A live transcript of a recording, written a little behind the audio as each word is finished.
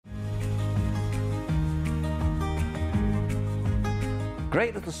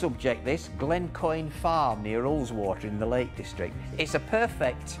Great little subject this, Glencoyne Farm near Ullswater in the Lake District. It's a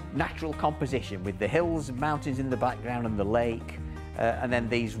perfect natural composition with the hills and mountains in the background and the lake, and then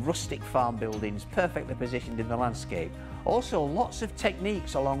these rustic farm buildings perfectly positioned in the landscape. Also lots of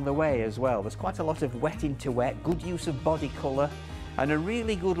techniques along the way as well. There's quite a lot of wet into wet, good use of body colour, and a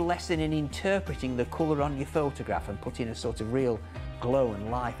really good lesson in interpreting the colour on your photograph and putting a sort of real glow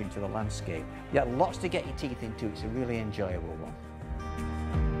and life into the landscape. Yeah, lots to get your teeth into. It's a really enjoyable one.